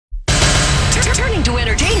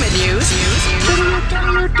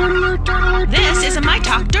is a My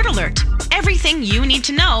Talk Dirt Alert. Everything you need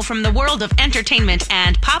to know from the world of entertainment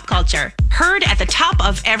and pop culture. Heard at the top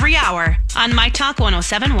of every hour on My Talk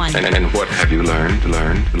 107.1. And what have you learned?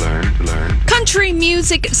 Country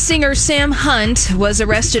music singer Sam Hunt was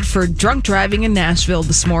arrested for drunk driving in Nashville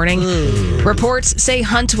this morning. Reports say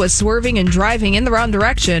Hunt was swerving and driving in the wrong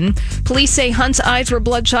direction. Police say Hunt's eyes were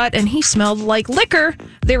bloodshot and he smelled like liquor.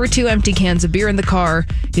 There were 2 empty cans of beer in the car.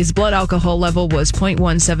 His blood alcohol level was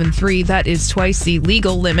 0.173. That is twice the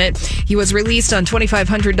legal limit. He was released on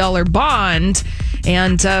 $2,500 bond.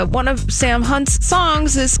 And one of Sam Hunt's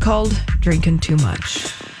songs is called Drinking Too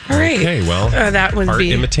Much. All right. Okay, well, that would art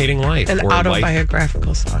be imitating life. an or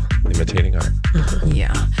autobiographical song. Imitating art.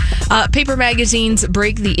 Yeah. Paper Magazine's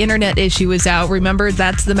Break the Internet issue is out. Remember,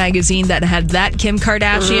 that's the magazine that had that Kim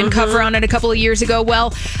Kardashian cover on it a couple of years ago.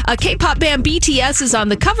 Well, K-pop band BTS is on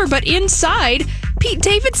the cover, but inside, Pete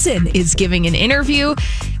Davidson is giving an interview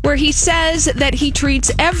where he says that he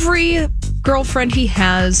treats every girlfriend he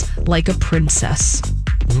has like a princess.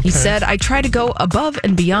 He said, I try to go above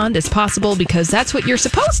and beyond as possible because that's what you're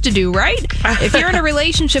supposed to do, right? If you're in a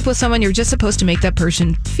relationship with someone, you're just supposed to make that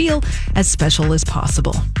person feel as special as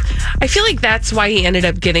possible. I feel like that's why he ended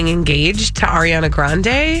up getting engaged to Ariana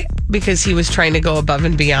Grande, because he was trying to go above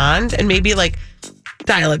and beyond and maybe like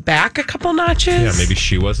dial it back a couple notches. Yeah, maybe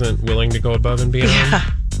she wasn't willing to go above and beyond. Yeah.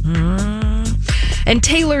 And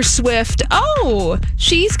Taylor Swift,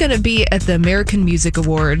 she's going to be at the American Music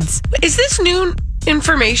Awards. Is this new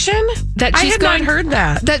information? That I had not heard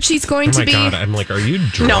that. That she's going to be. Oh my God, I'm like, are you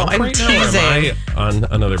drunk No, I'm right now? Or am I on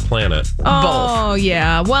another planet? Oh,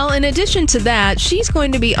 yeah. Well, in addition to that, she's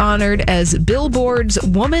going to be honored as Billboard's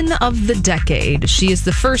Woman of the Decade. She is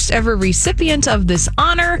the first ever recipient of this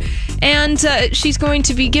honor, and she's going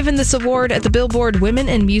to be given this award at the Billboard Women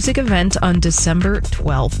in Music event on December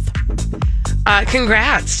 12th.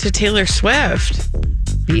 Congrats to Taylor Swift.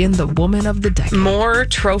 Being the Woman of the Decade. More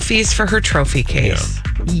trophies for her trophy case.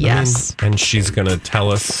 Yeah. Yes. And she's going to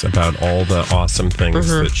tell us about all the awesome things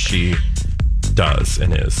that she does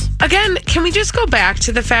and is. Again, can we just go back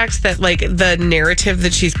to the fact that like the narrative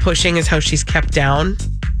that she's pushing is how she's kept down?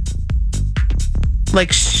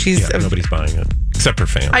 Like she's nobody's buying it except her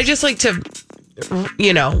fans. I just like to,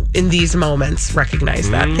 in these moments, recognize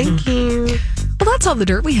that. Thank you. Well, that's all the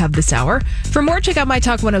dirt we have this hour. For more, check out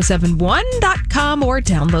mytalk1071.com or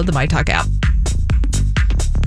download the MyTalk app.